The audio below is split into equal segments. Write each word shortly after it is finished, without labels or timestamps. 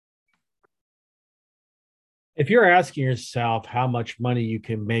If you're asking yourself how much money you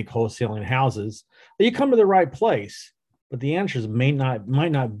can make wholesaling houses, you come to the right place. But the answers might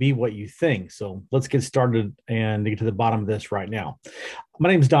not be what you think. So let's get started and get to the bottom of this right now. My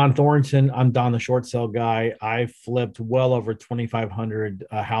name is Don Thornton. I'm Don the short sale guy. I flipped well over 2,500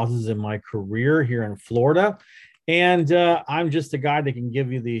 houses in my career here in Florida. And I'm just a guy that can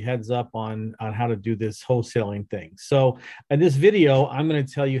give you the heads up on how to do this wholesaling thing. So in this video, I'm going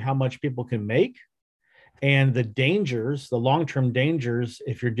to tell you how much people can make and the dangers, the long-term dangers,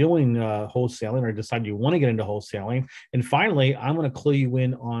 if you're doing wholesaling or decide you want to get into wholesaling. And finally, I'm going to clue you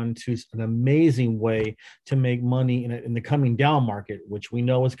in on to an amazing way to make money in the coming down market, which we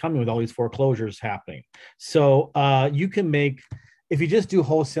know is coming with all these foreclosures happening. So you can make, if you just do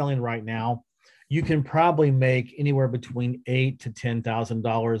wholesaling right now, you can probably make anywhere between $8,000 to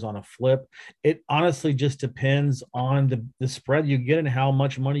 $10,000 on a flip. It honestly just depends on the spread you get and how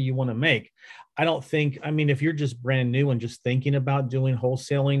much money you want to make. I don't think, I mean, if you're just brand new and just thinking about doing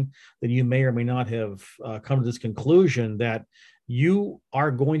wholesaling, then you may or may not have come to this conclusion that you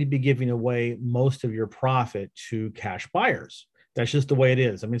are going to be giving away most of your profit to cash buyers. That's just the way it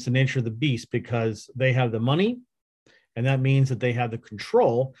is. I mean, it's the nature of the beast because they have the money, and that means that they have the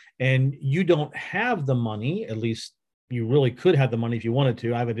control, and you don't have the money. At least you really could have the money if you wanted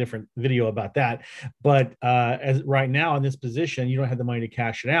to. I have a different video about that. But as right now in this position, you don't have the money to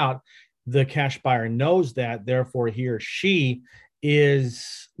cash it out. The cash buyer knows that, therefore he or she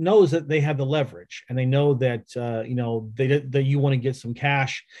is knows that they have the leverage, and they know that that you want to get some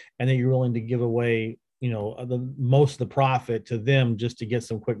cash, and that you're willing to give away the most of the profit to them just to get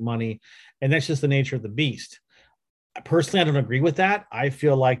some quick money. And that's just the nature of the beast. Personally, I don't agree with that. I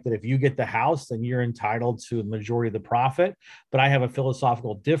feel like that if you get the house, then you're entitled to a majority of the profit. But I have a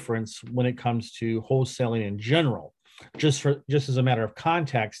philosophical difference when it comes to wholesaling in general. Just as a matter of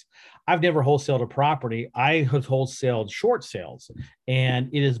context, I've never wholesaled a property. I have wholesaled short sales, and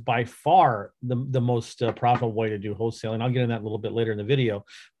it is by far the most profitable way to do wholesaling. I'll get into that a little bit later in the video,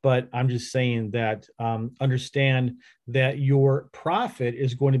 but I'm just saying that understand that your profit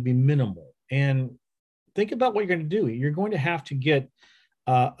is going to be minimal. And think about what you're going to do. You're going to have to get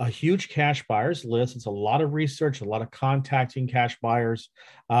a huge cash buyers list. It's a lot of research, a lot of contacting cash buyers.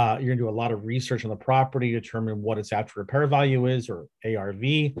 You're going to do a lot of research on the property, determine what its after repair value is, or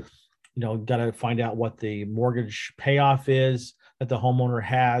ARV. Got to find out what the mortgage payoff is that the homeowner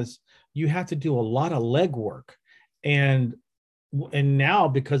has. You have to do a lot of legwork. And now,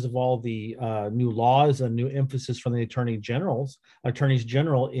 because of all the new laws and new emphasis from the attorneys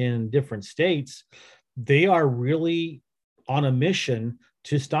general in different states, they are really on a mission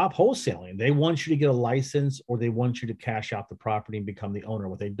to stop wholesaling. They want you to get a license, or they want you to cash out the property and become the owner.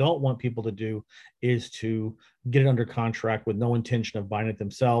 What they don't want people to do is to get it under contract with no intention of buying it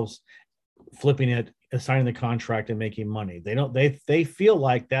themselves, flipping it, assigning the contract, and making money. They feel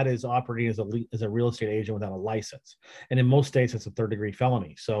like that is operating as a real estate agent without a license. And in most states, it's a third degree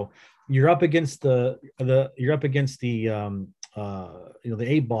felony. So you're up against the the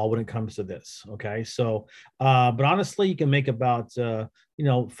eight ball when it comes to this. Okay. So but honestly, you can make about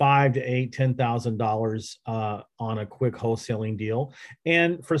 $5,000 to $10,000 on a quick wholesaling deal.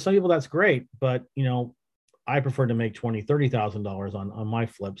 And for some people that's great, but I prefer to make $20,000 to $30,000 on my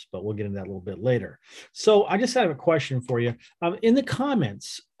flips, but we'll get into that a little bit later. So I just have a question for you. In the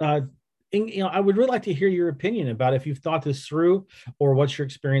comments, I would really like to hear your opinion about if you've thought this through, or what's your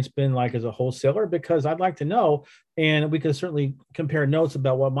experience been like as a wholesaler, because I'd like to know, and we can certainly compare notes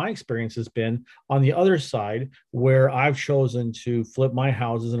about what my experience has been on the other side, where I've chosen to flip my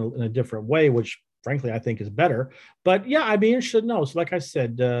houses in a different way, which frankly I think is better. But yeah, I'd be interested to know. So like I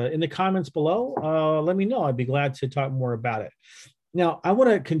said, in the comments below, let me know. I'd be glad to talk more about it. Now, I want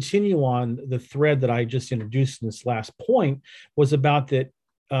to continue on the thread that I just introduced in this last point, was about that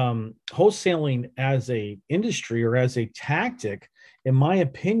wholesaling as a industry, or as a tactic, in my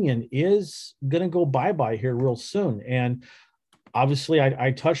opinion, is going to go bye-bye here real soon. And obviously,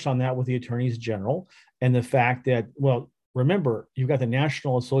 I touched on that with the attorneys general, and the fact that, well, remember, you've got the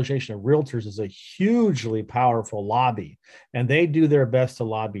National Association of Realtors is a hugely powerful lobby, and they do their best to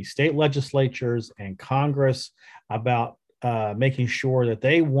lobby state legislatures and Congress about making sure that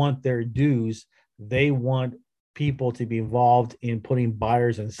they want their dues. They want people to be involved in putting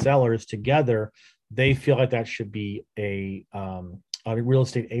buyers and sellers together. They feel like that should be a real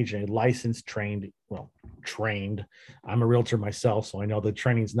estate agent, a licensed, trained. I'm a realtor myself, so I know the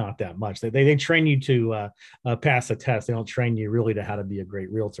training's not that much. They train you to pass a test. They don't train you really to how to be a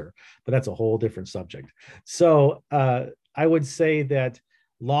great realtor, but that's a whole different subject. So I would say that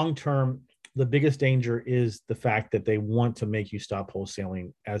long term, the biggest danger is the fact that they want to make you stop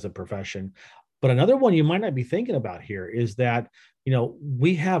wholesaling as a profession. But another one you might not be thinking about here is that,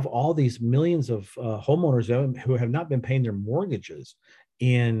 we have all these millions of homeowners who have not been paying their mortgages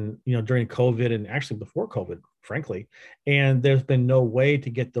during COVID and actually before COVID, frankly. And there's been no way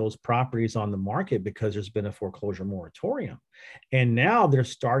to get those properties on the market because there's been a foreclosure moratorium. And now they're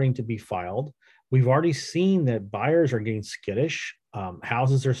starting to be filed. We've already seen that buyers are getting skittish.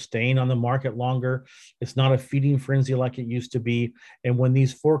 Houses are staying on the market longer. It's not a feeding frenzy like it used to be. And when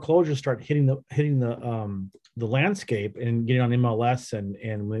these foreclosures start hitting the landscape and getting on MLS,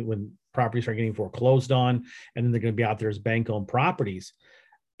 and when properties are getting foreclosed on, and then they're going to be out there as bank-owned properties,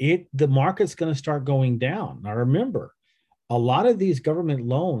 the market's going to start going down. Now, remember, a lot of these government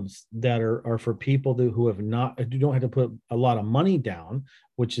loans that are for people who don't have to put a lot of money down,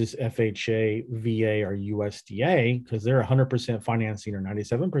 which is FHA, VA, or USDA, because they're 100% financing or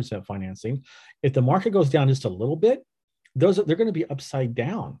 97% financing. If the market goes down just a little bit, they're going to be upside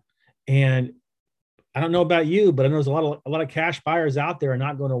down. And I don't know about you, but I know there's a lot of cash buyers out there are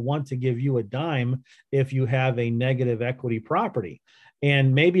not going to want to give you a dime if you have a negative equity property.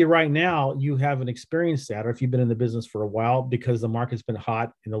 And maybe right now you haven't experienced that, or if you've been in the business for a while, because the market's been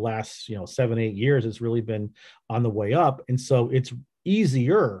hot in the last 7-8 years, it's really been on the way up. And so it's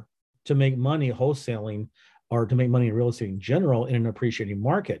easier to make money wholesaling, or to make money in real estate in general, in an appreciating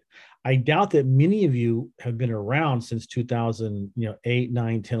market. I doubt that many of you have been around since 2008,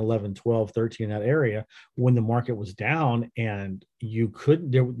 9, 10, 11, 12, 13, in that area, when the market was down and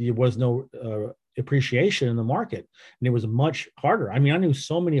there was no appreciation in the market, and it was much harder. I mean, I knew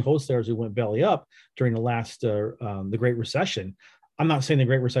so many wholesalers who went belly up during the Great Recession. I'm not saying the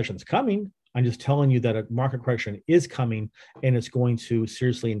Great Recession is coming. I'm just telling you that a market correction is coming, and it's going to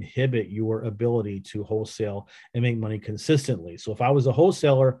seriously inhibit your ability to wholesale and make money consistently. So if I was a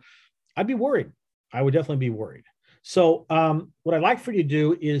wholesaler, I'd be worried. I would definitely be worried. So what I'd like for you to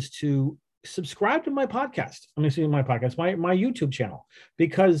do is to subscribe to my podcast. My YouTube channel,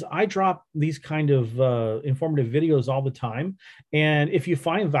 because I drop these kind of informative videos all the time. And if you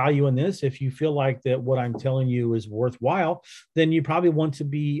find value in this, if you feel like that what I'm telling you is worthwhile, then you probably want to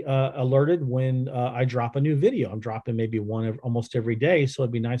be alerted when I drop a new video. I'm dropping maybe one almost every day. So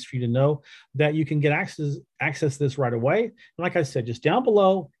it'd be nice for you to know that you can get access this right away. And like I said, just down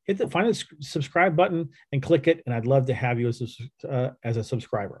below, find the subscribe button and click it. And I'd love to have you as a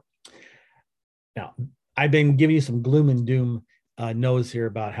subscriber. Now, I've been giving you some gloom and doom no's here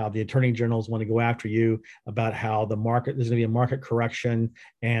about how the attorney generals want to go after you, about how there's going to be a market correction,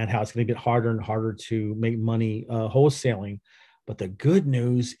 and how it's going to get harder and harder to make money wholesaling. But the good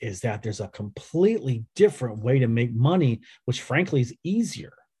news is that there's a completely different way to make money, which frankly is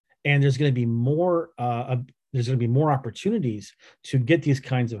easier. And there's going to be more opportunities to get these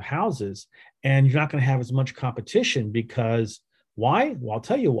kinds of houses, and you're not going to have as much competition. Because why? Well, I'll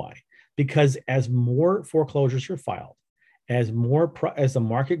tell you why. Because as more foreclosures are filed, as the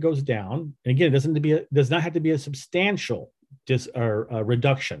market goes down, and again, it does not have to be a substantial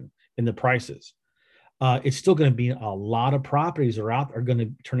reduction in the prices. It's still going to be a lot of properties are going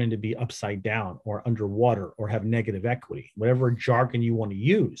to turn into be upside down or underwater or have negative equity, whatever jargon you want to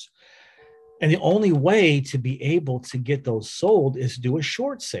use. And the only way to be able to get those sold is to do a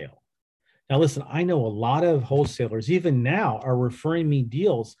short sale. Now, listen, I know a lot of wholesalers, even now, are referring me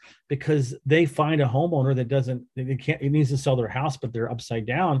deals because they find a homeowner that it needs to sell their house, but they're upside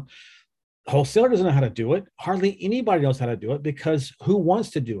down. Wholesaler doesn't know how to do it. Hardly anybody knows how to do it, because who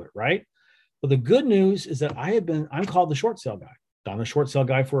wants to do it, right? But the good news is that I'm called the short sale guy. I'm the short sale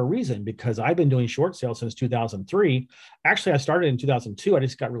guy for a reason, because I've been doing short sales since 2003. Actually, I started in 2002. I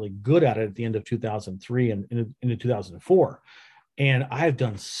just got really good at it at the end of 2003 and into 2004. And I've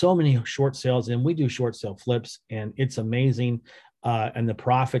done so many short sales, and we do short sale flips, and it's amazing. And the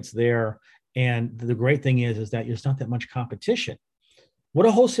profits there. And the great thing is that there's not that much competition. What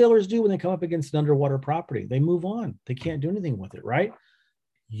do wholesalers do when they come up against an underwater property? They move on. They can't do anything with it, right?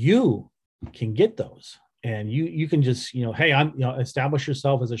 You can get those. And you can just, hey, establish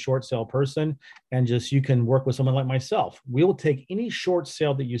yourself as a short sale person, and you can work with someone like myself. We will take any short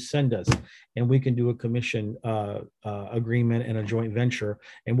sale that you send us, and we can do a commission agreement and a joint venture,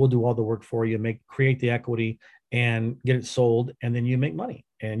 and we'll do all the work for you, create the equity and get it sold. And then you make money,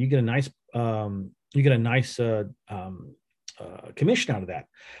 and you get a nice commission out of that.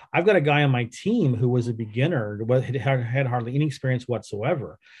 I've got a guy on my team who was a beginner, had hardly any experience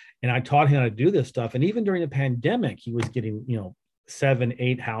whatsoever. And I taught him how to do this stuff. And even during the pandemic, he was getting, 7,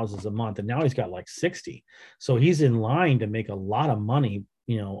 8 houses a month. And now he's got like 60. So he's in line to make a lot of money,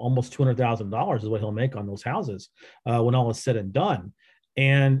 almost $200,000 is what he'll make on those houses when all is said and done.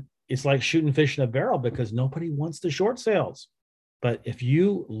 And it's like shooting fish in a barrel, because nobody wants the short sales. But if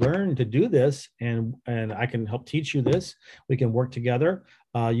you learn to do this, and I can help teach you this, we can work together.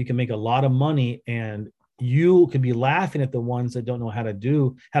 You can make a lot of money, and you could be laughing at the ones that don't know how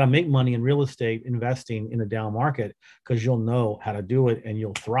to make money in real estate investing in a down market, because you'll know how to do it and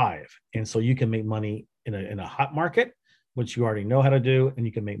you'll thrive. And so you can make money in a hot market, which you already know how to do, and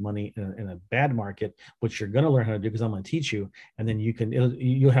you can make money in a bad market, which you're going to learn how to do, because I'm going to teach you. And then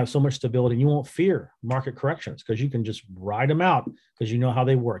you'll have so much stability, and you won't fear market corrections, because you can just ride them out, because you know how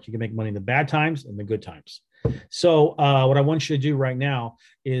they work. You can make money in the bad times and the good times. So what I want you to do right now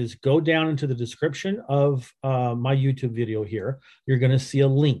is go down into the description of my YouTube video here. You're going to see a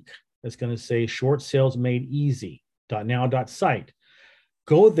link that's going to say Short Sales Made Easy.now.site.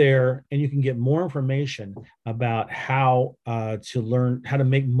 Go there and you can get more information about how to learn how to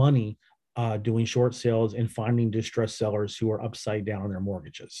make money doing short sales and finding distressed sellers who are upside down on their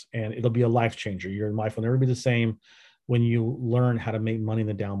mortgages. And it'll be a life changer. Your life will never be the same when you learn how to make money in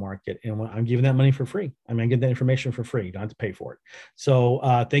the down market. And I'm giving that money for free. I mean, I get that information for free. You don't have to pay for it. So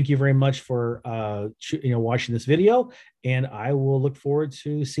thank you very much for watching this video. And I will look forward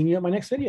to seeing you at my next video.